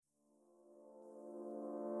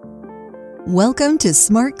Welcome to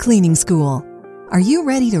Smart Cleaning School. Are you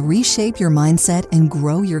ready to reshape your mindset and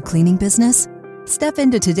grow your cleaning business? Step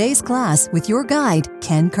into today's class with your guide,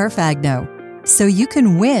 Ken Carfagno, so you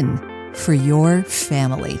can win for your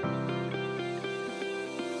family.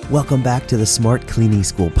 Welcome back to the Smart Cleaning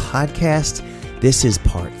School podcast. This is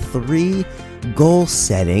part 3, goal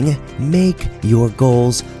setting. Make your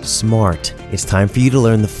goals smart. It's time for you to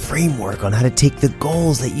learn the framework on how to take the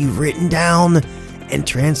goals that you've written down and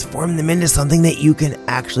transform them into something that you can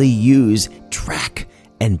actually use, track,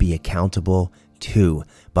 and be accountable to.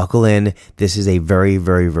 Buckle in. This is a very,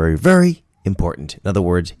 very, very, very important. In other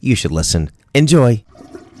words, you should listen. Enjoy.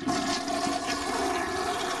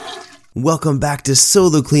 Welcome back to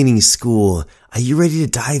Solo Cleaning School. Are you ready to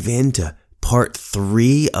dive into part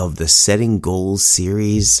 3 of the Setting Goals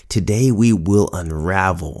series? Today we will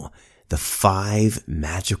unravel the 5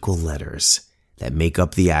 magical letters that make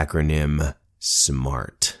up the acronym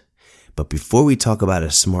SMART. But before we talk about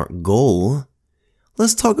a SMART goal,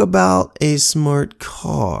 let's talk about a SMART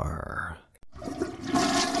car.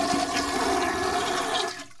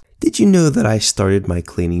 Did you know that I started my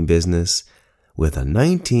cleaning business with a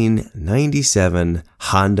 1997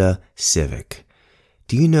 Honda Civic?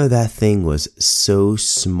 Do you know that thing was so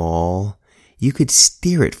small? You could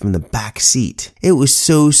steer it from the back seat. It was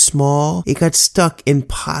so small, it got stuck in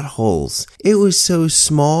potholes. It was so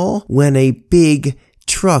small, when a big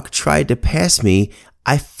truck tried to pass me,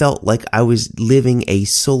 I felt like I was living a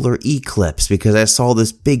solar eclipse because I saw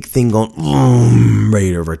this big thing going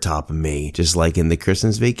right over top of me, just like in the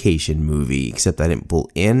Christmas Vacation movie, except I didn't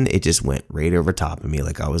pull in, it just went right over top of me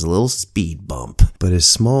like I was a little speed bump. But as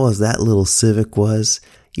small as that little Civic was,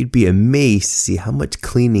 you'd be amazed to see how much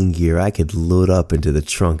cleaning gear I could load up into the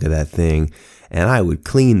trunk of that thing, and I would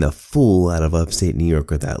clean the fool out of upstate New York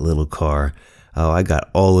with that little car. Oh, I got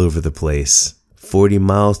all over the place. 40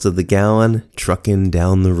 miles to the gallon, trucking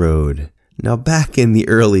down the road. Now, back in the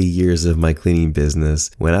early years of my cleaning business,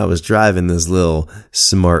 when I was driving this little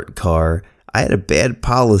smart car, I had a bad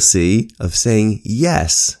policy of saying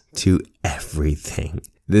yes to everything.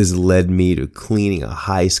 This led me to cleaning a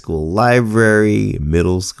high school library,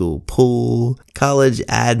 middle school pool, college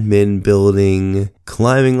admin building,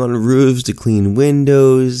 climbing on roofs to clean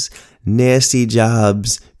windows, nasty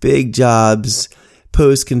jobs, big jobs,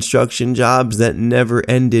 post-construction jobs that never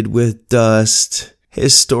ended with dust,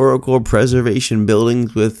 historical preservation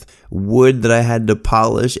buildings with wood that I had to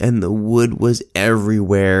polish, and the wood was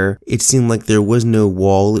everywhere. It seemed like there was no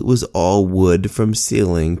wall, it was all wood from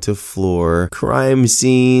ceiling to floor. Crime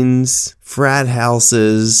scenes, frat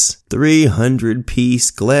houses,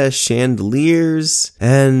 300-piece glass chandeliers,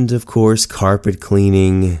 and of course carpet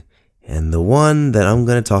cleaning. And the one that I'm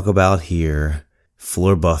going to talk about here,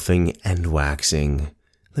 floor buffing and waxing.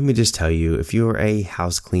 Let me just tell you, if you're a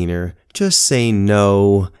house cleaner, just say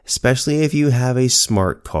no, especially if you have a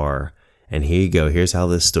smart car. And here you go, here's how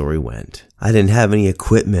this story went. I didn't have any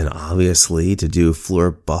equipment, obviously, to do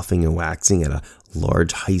floor buffing and waxing at a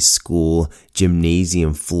large high school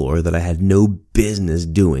gymnasium floor that I had no business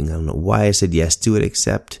doing. I don't know why I said yes to it,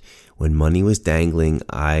 except when money was dangling,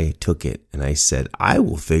 I took it. And I said, I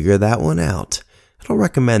will figure that one out. I don't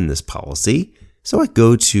recommend this policy. So I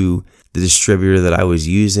go to the distributor that I was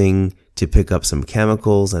using to pick up some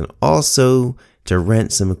chemicals and also to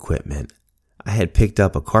rent some equipment. I had picked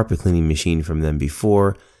up a carpet cleaning machine from them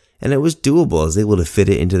before, and it was doable. I was able to fit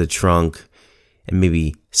it into the trunk and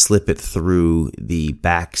maybe slip it through the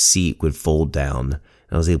back seat would fold down.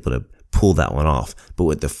 I was able to pull that one off. But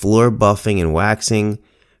with the floor buffing and waxing,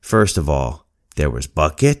 first of all, there was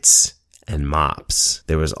buckets and mops.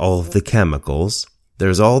 There was all of the chemicals.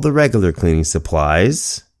 There's all the regular cleaning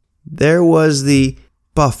supplies. There was the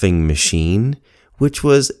buffing machine, which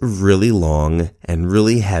was really long and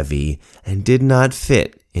really heavy and did not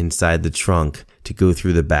fit inside the trunk to go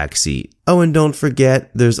through the back seat. Oh, and don't forget,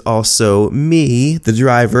 there's also me, the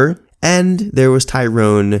driver, and there was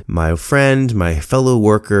Tyrone, my friend, my fellow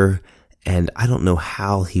worker, and I don't know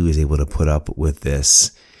how he was able to put up with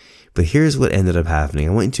this. But here's what ended up happening.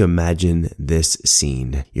 I want you to imagine this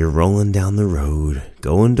scene. You're rolling down the road,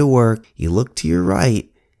 going to work. You look to your right,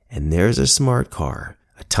 and there's a smart car.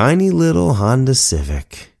 A tiny little Honda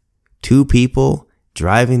Civic. 2 people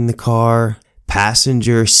driving the car.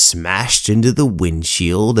 Passenger smashed into the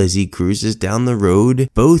windshield as he cruises down the road.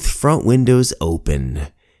 Both front windows open.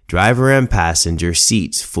 Driver and passenger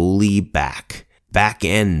seats fully back. Back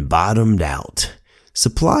end bottomed out.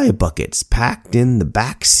 Supply buckets packed in the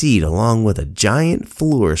back seat along with a giant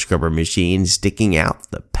floor scrubber machine sticking out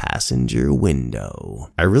the passenger window.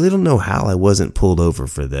 I really don't know how I wasn't pulled over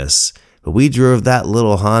for this, but we drove that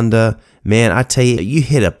little Honda Man, I tell you, you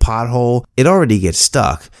hit a pothole, it already gets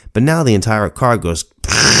stuck, but now the entire car goes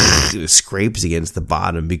scrapes against the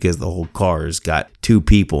bottom because the whole car's got two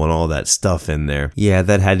people and all that stuff in there. Yeah,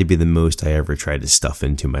 that had to be the most I ever tried to stuff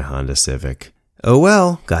into my Honda Civic. Oh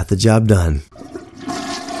well, got the job done.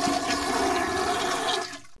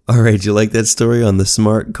 Alright, you like that story on the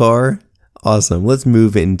smart car? Awesome. Let's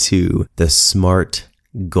move into the SMART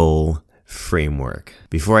goal framework.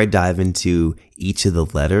 Before I dive into each of the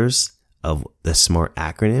letters of the SMART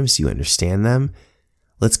acronym so you understand them,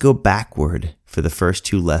 let's go backward for the first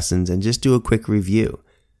two lessons and just do a quick review.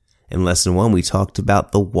 In lesson 1, we talked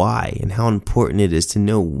about the why and how important it is to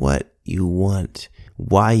know what you want,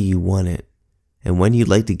 why you want it, and when you'd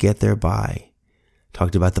like to get there by.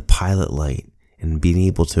 Talked about the pilot light and being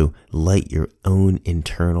able to light your own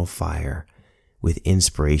internal fire with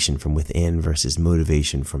inspiration from within versus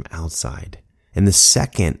motivation from outside. In the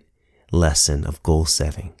second lesson of goal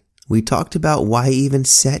setting, we talked about why even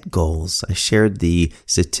set goals. I shared the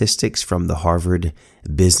statistics from the Harvard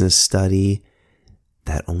Business Study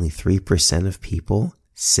that only 3% of people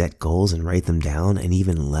set goals and write them down, and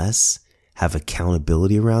even less have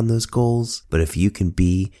accountability around those goals. But if you can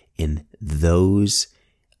be in those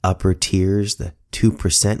upper tiers, the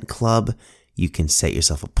 2% club, you can set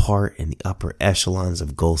yourself apart in the upper echelons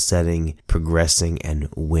of goal setting, progressing, and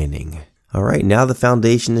winning. All right, now the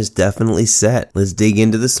foundation is definitely set. Let's dig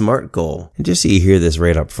into the SMART goal. And just so you hear this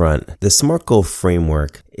right up front, the SMART goal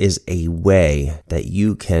framework is a way that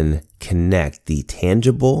you can connect the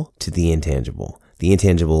tangible to the intangible. The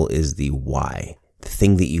intangible is the why, the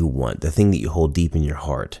thing that you want, the thing that you hold deep in your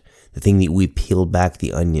heart, the thing that we peeled back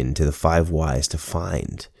the onion to the 5 whys to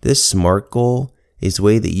find. This SMART goal is a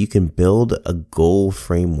way that you can build a goal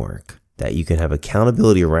framework that you can have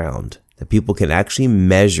accountability around, that people can actually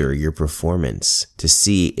measure your performance to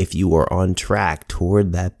see if you are on track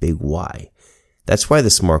toward that big why. That's why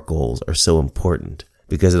the SMART goals are so important,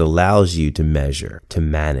 because it allows you to measure, to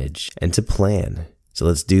manage, and to plan. So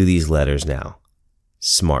let's do these letters now.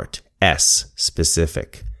 SMART. S,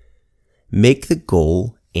 specific. Make the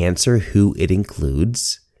goal answer who it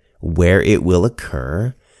includes, where it will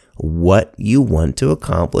occur, what you want to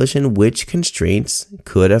accomplish, and which constraints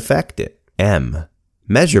could affect it. M,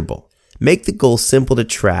 measurable. Make the goal simple to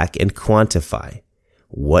track and quantify.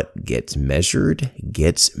 What gets measured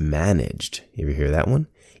gets managed. You ever hear that one?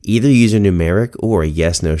 Either use a numeric or a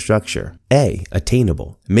yes-no structure. A,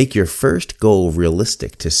 attainable. Make your first goal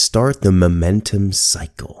realistic to start the momentum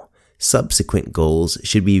cycle. Subsequent goals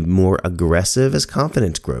should be more aggressive as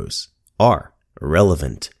confidence grows. R,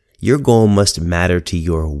 relevant. Your goal must matter to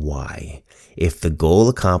your why. If the goal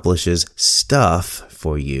accomplishes stuff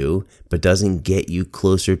for you, but doesn't get you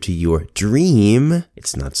closer to your dream,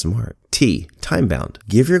 it's not smart. T, time bound.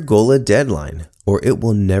 Give your goal a deadline, or it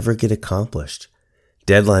will never get accomplished.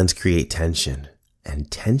 Deadlines create tension,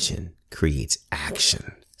 and tension creates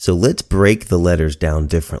action. So let's break the letters down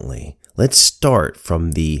differently. Let's start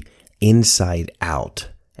from the inside out,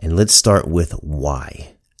 and let's start with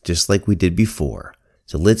why, just like we did before.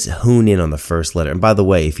 So let's hone in on the first letter. And by the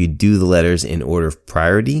way, if you do the letters in order of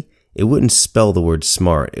priority, it wouldn't spell the word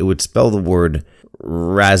smart. It would spell the word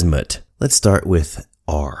Rasmut. Let's start with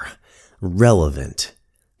R, relevant.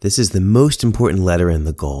 This is the most important letter in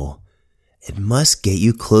the goal. It must get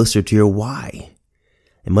you closer to your why.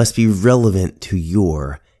 It must be relevant to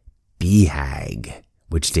your BHAG,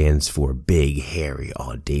 which stands for Big, Hairy,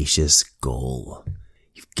 Audacious Goal.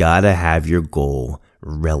 You've got to have your goal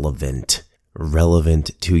relevant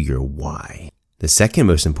to your why. The second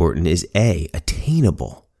most important is A,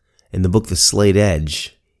 attainable. In the book The Slight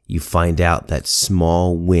Edge, you find out that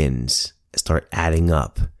small wins start adding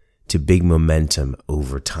up to big momentum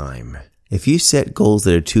over time. If you set goals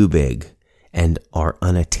that are too big and are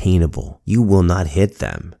unattainable, you will not hit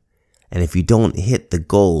them. And if you don't hit the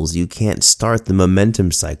goals, you can't start the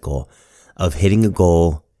momentum cycle of hitting a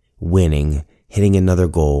goal, winning, hitting another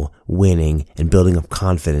goal, winning, and building up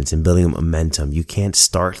confidence and building up momentum. You can't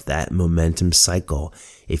start that momentum cycle.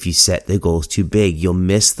 If you set the goals too big, you'll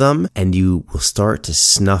miss them and you will start to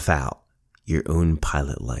snuff out your own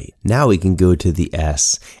pilot light. Now we can go to the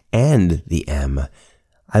S and the M.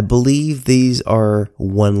 I believe these are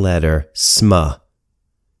one letter, SMA,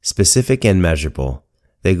 specific and measurable.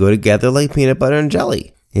 They go together like peanut butter and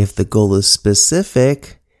jelly. If the goal is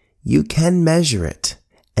specific, you can measure it.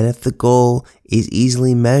 And if the goal is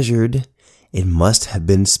easily measured, it must have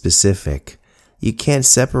been specific. You can't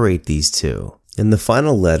separate these two. And the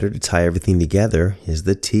final letter to tie everything together is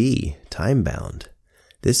the T, time bound.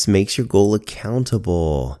 This makes your goal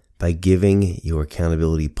accountable by giving your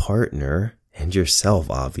accountability partner, and yourself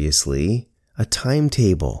obviously, a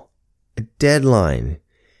timetable. A deadline.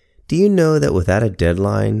 Do you know that without a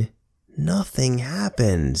deadline, nothing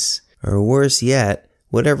happens? Or worse yet,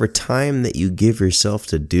 whatever time that you give yourself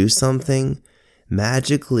to do something,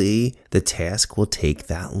 magically the task will take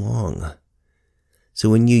that long. So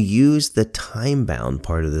when you use the time-bound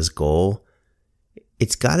part of this goal,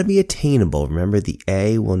 it's got to be attainable. Remember, the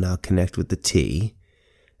A will now connect with the T.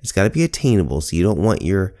 It's got to be attainable, so you don't want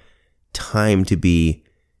your time to be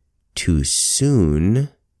too soon,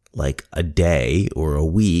 like a day or a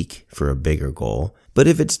week for a bigger goal. But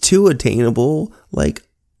if it's too attainable, like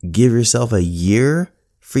give yourself a year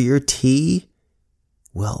for your T,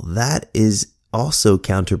 well, that is also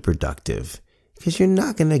counterproductive because you're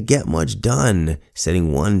not going to get much done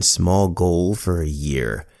setting one small goal for a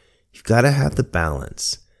year. You've got to have the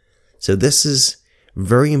balance. So this is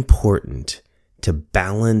very important to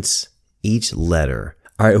balance each letter.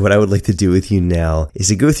 All right, what I would like to do with you now is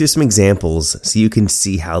to go through some examples so you can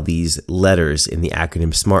see how these letters in the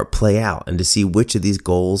acronym SMART play out and to see which of these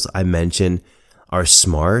goals I mentioned are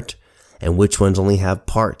SMART and which ones only have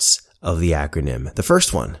parts of the acronym. The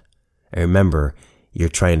first one, and remember, you're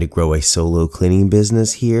trying to grow a solo cleaning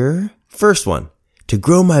business here. First one, to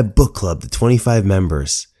grow my book club to 25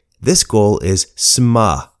 members. This goal is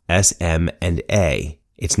SMA, S-M-A.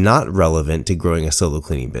 It's not relevant to growing a solo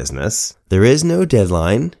cleaning business. There is no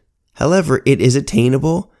deadline. However, it is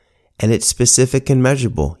attainable and it's specific and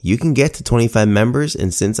measurable. You can get to 25 members,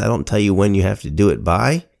 and since I don't tell you when you have to do it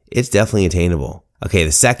by, it's definitely attainable. Okay,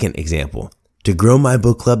 the second example. To grow my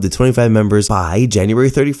book club to 25 members by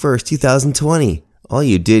January 31st, 2020. All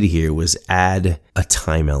you did here was add a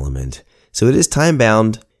time element. So it is time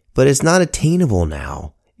bound, but it's not attainable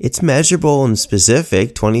now. It's measurable and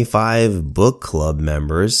specific, 25 book club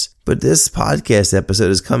members, but this podcast episode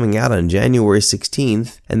is coming out on January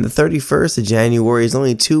 16th, and the 31st of January is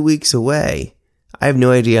only 2 weeks away. I have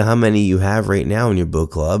no idea how many you have right now in your book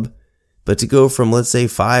club, but to go from, let's say,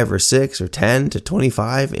 5 or 6 or 10 to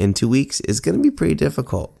 25 in 2 weeks is going to be pretty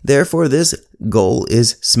difficult. Therefore, this goal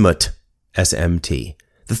is SMT, S-M-T.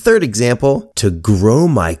 The third example, to grow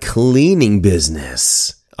my cleaning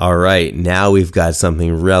business. All right, now we've got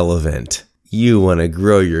something relevant. You want to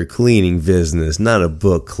grow your cleaning business, not a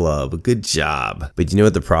book club. Good job. But you know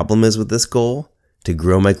what the problem is with this goal? To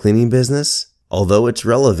grow my cleaning business? Although it's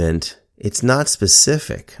relevant, it's not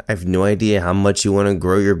specific. I have no idea how much you want to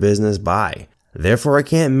grow your business by. Therefore, I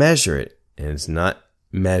can't measure it, and it's not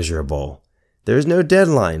measurable. There's no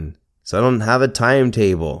deadline, so I don't have a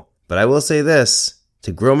timetable. But I will say this.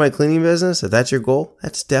 To grow my cleaning business, if that's your goal,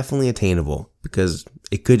 that's definitely attainable because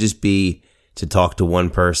it could just be to talk to one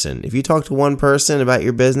person. If you talk to one person about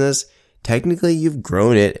your business, technically you've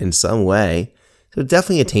grown it in some way. So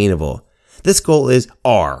definitely attainable. This goal is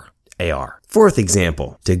R, A-R. Fourth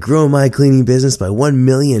example, to grow my cleaning business by $1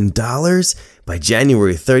 million by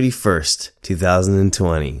January 31st,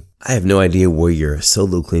 2020. I have no idea where your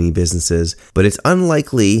solo cleaning business is, but it's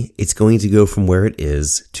unlikely it's going to go from where it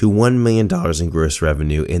is to $1 million in gross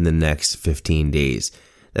revenue in the next 15 days.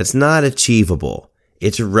 That's not achievable.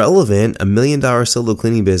 It's relevant. $1 million solo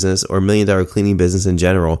cleaning business or $1 million cleaning business in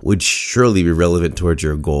general would surely be relevant towards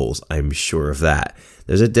your goals. I'm sure of that.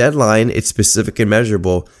 There's a deadline. It's specific and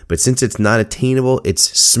measurable, but since it's not attainable, it's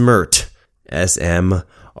SMRT,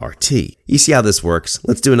 S-M-R-T. You see how this works?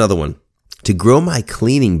 Let's do another one. To grow my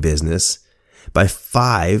cleaning business by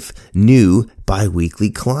 5 new bi-weekly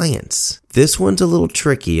clients. This one's a little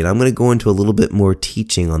tricky, and I'm going to go into a little bit more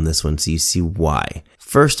teaching on this one so you see why.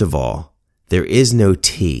 First of all, there is no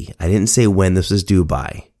T. I didn't say when this was due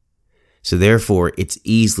by. So therefore, it's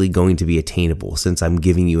easily going to be attainable since I'm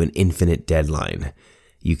giving you an infinite deadline.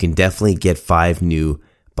 You can definitely get 5 new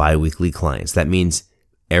bi-weekly clients. That means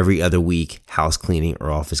every other week, house cleaning or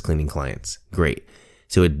office cleaning clients. Great.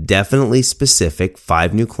 So it's definitely specific,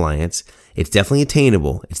 5 new clients. It's definitely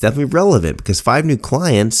attainable. It's definitely relevant because 5 new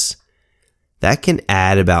clients, that can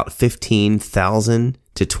add about $15,000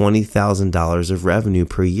 to $20,000 of revenue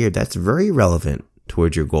per year. That's very relevant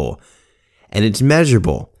towards your goal. And it's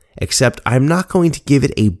measurable, except I'm not going to give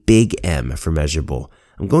it a big M for measurable.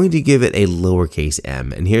 I'm going to give it a lowercase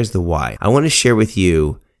m. And here's the why. I want to share with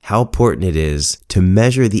you how important it is to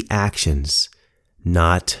measure the actions,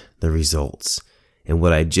 not the results. And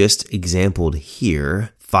what I just exampled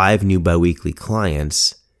here, 5 new biweekly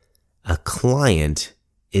clients, a client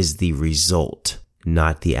is the result,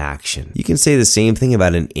 not the action. You can say the same thing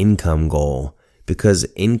about an income goal because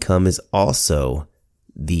income is also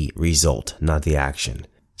the result, not the action.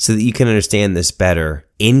 So that you can understand this better,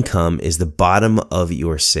 income is the bottom of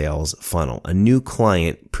your sales funnel. A new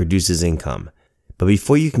client produces income. But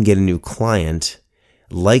before you can get a new client,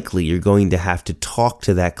 likely you're going to have to talk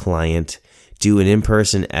to that client, do an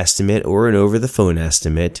in-person estimate or an over-the-phone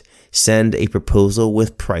estimate, send a proposal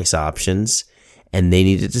with price options, and they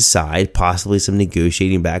need to decide, possibly some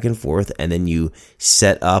negotiating back and forth, and then you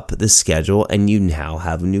set up the schedule and you now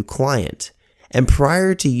have a new client. And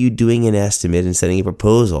prior to you doing an estimate and setting a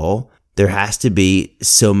proposal, there has to be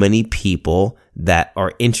so many people that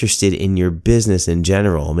are interested in your business in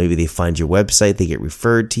general. Maybe they find your website, they get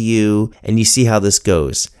referred to you, and you see how this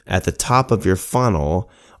goes. At the top of your funnel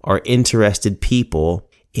are interested people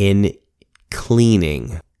in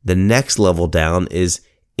cleaning. The next level down is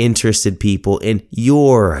interested people in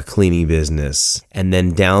your cleaning business. And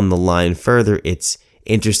then down the line further, it's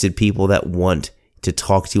interested people that want to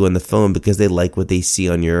talk to you on the phone because they like what they see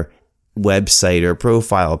on your website or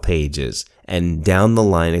profile pages. And down the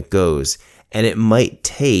line it goes. And it might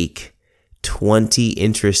take 20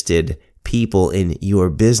 interested people in your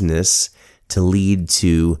business to lead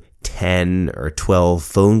to 10 or 12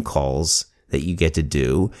 phone calls that you get to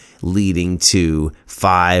do, leading to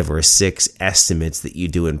 5 or 6 estimates that you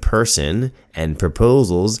do in person and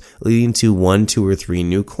proposals, leading to 1, 2, or 3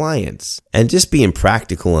 new clients. And just being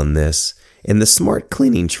practical on this, in the Smart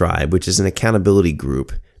Cleaning Tribe, which is an accountability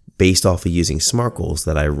group based off of using SMART goals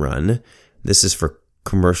that I run, this is for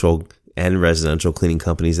commercial and residential cleaning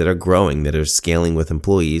companies that are growing, that are scaling with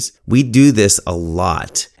employees. We do this a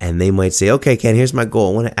lot. And they might say, okay, Ken, here's my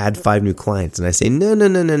goal. I want to add 5 new clients. And I say, no,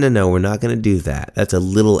 we're not going to do that. That's a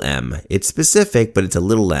little m. It's specific, but it's a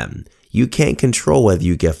little m. You can't control whether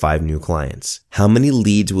you get 5 new clients. How many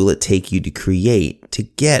leads will it take you to create to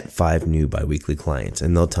get 5 new biweekly clients?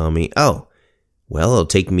 And they'll tell me, oh, well, it'll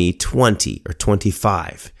take me 20 or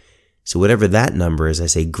 25. So whatever that number is, I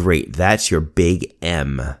say, great, that's your big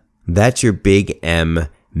M. That's your big M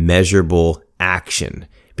measurable action.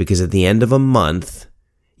 Because at the end of a month,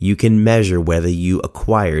 you can measure whether you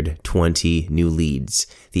acquired 20 new leads.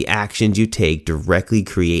 The actions you take directly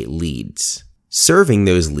create leads. Serving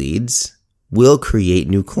those leads will create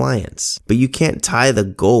new clients. But you can't tie the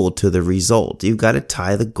goal to the result. You've got to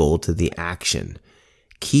tie the goal to the action.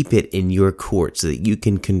 Keep it in your court so that you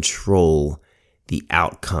can control the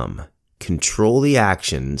outcome. Control the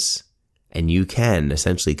actions, and you can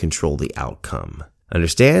essentially control the outcome.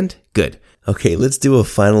 Understand? Good. Okay, let's do a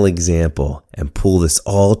final example and pull this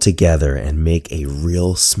all together and make a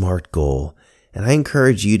real SMART goal. And I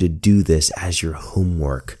encourage you to do this as your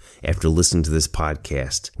homework after listening to this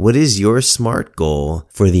podcast. What is your SMART goal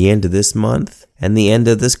for the end of this month and the end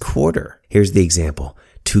of this quarter? Here's the example.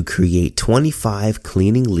 To create 25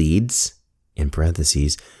 cleaning leads, in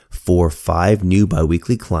parentheses, for 5 new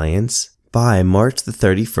biweekly clients by March the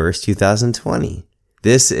 31st, 2020.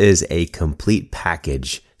 This is a complete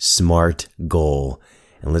package SMART goal.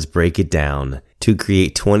 And let's break it down. To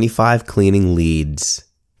create 25 cleaning leads,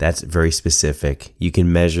 that's very specific. You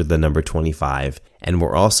can measure the number 25. And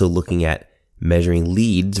we're also looking at measuring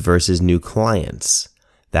leads versus new clients.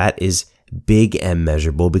 That is big M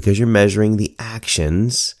measurable because you're measuring the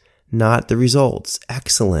actions, not the results.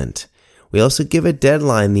 Excellent. We also give a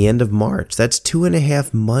deadline the end of March. That's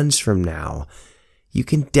 2.5 months from now. You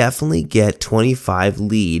can definitely get 25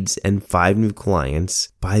 leads and 5 new clients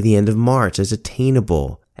by the end of March. It's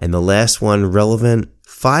attainable. And the last one, relevant,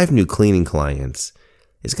 5 new cleaning clients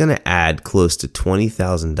is going to add close to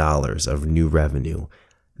 $20,000 of new revenue.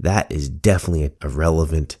 That is definitely a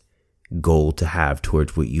relevant goal to have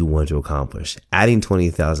towards what you want to accomplish. Adding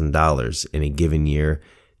 $20,000 in a given year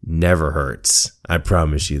never hurts. I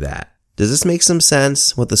promise you that. Does this make some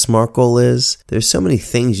sense, what the SMART goal is? There's so many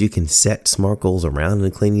things you can set SMART goals around in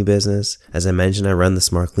a cleaning business. As I mentioned, I run the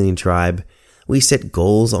Smart Cleaning Tribe. We set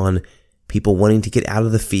goals on people wanting to get out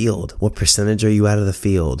of the field. What percentage are you out of the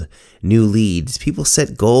field? New leads. People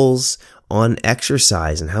set goals on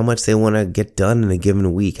exercise and how much they want to get done in a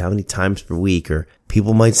given week, how many times per week. Or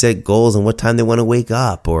people might set goals on what time they want to wake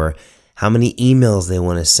up, or how many emails they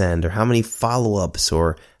want to send, or how many follow-ups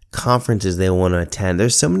or conferences they want to attend.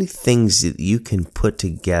 There's so many things that you can put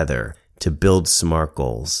together to build SMART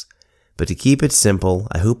goals. But to keep it simple,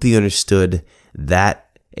 I hope you understood that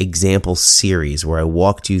example series where I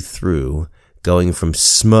walked you through going from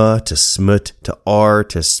SMA to SMUT to R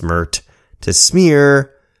to SMIRT to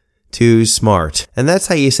smear to SMART. And that's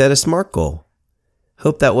how you set a SMART goal.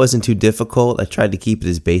 Hope that wasn't too difficult. I tried to keep it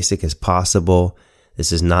as basic as possible.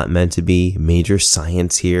 This is not meant to be major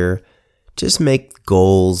science here. Just make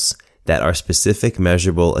goals that are specific,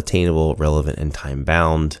 measurable, attainable, relevant, and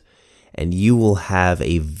time-bound, and you will have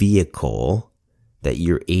a vehicle that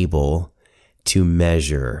you're able to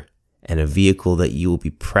measure and a vehicle that you will be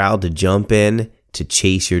proud to jump in to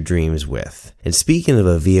chase your dreams with. And speaking of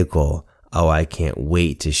a vehicle, Oh, I can't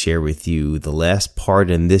wait to share with you the last part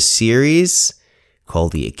in this series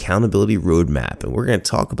called the Accountability Roadmap. And we're going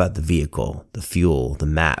to talk about the vehicle, the fuel, the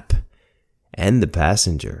map, and the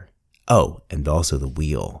passenger. Oh, and also the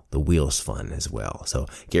wheel. The wheel's fun as well. So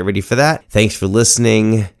get ready for that. Thanks for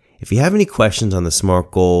listening. If you have any questions on the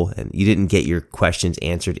SMART goal and you didn't get your questions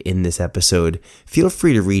answered in this episode, feel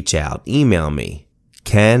free to reach out. Email me,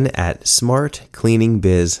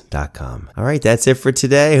 ken@smartcleaningbiz.com. All right, that's it for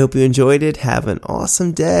today. Hope you enjoyed it. Have an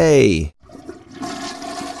awesome day.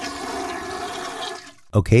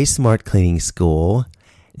 Okay, Smart Cleaning School.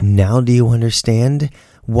 Now do you understand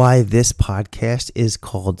why this podcast is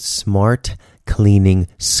called Smart Cleaning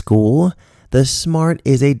School? The smart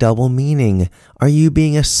is a double meaning. Are you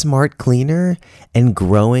being a smart cleaner and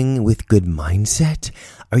growing with good mindset?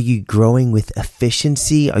 Are you growing with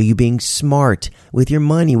efficiency? Are you being smart with your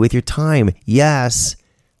money, with your time? Yes.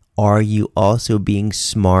 Are you also being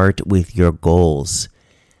smart with your goals?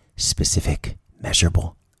 Specific,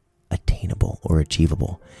 measurable, attainable, or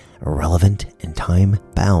achievable, relevant, and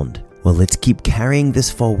time-bound. Well, let's keep carrying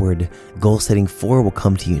this forward. Goal setting 4 will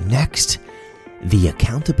come to you next. The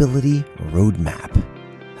Accountability Roadmap.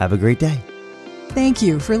 Have a great day. Thank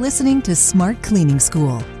you for listening to Smart Cleaning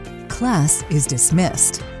School. Class is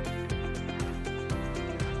dismissed.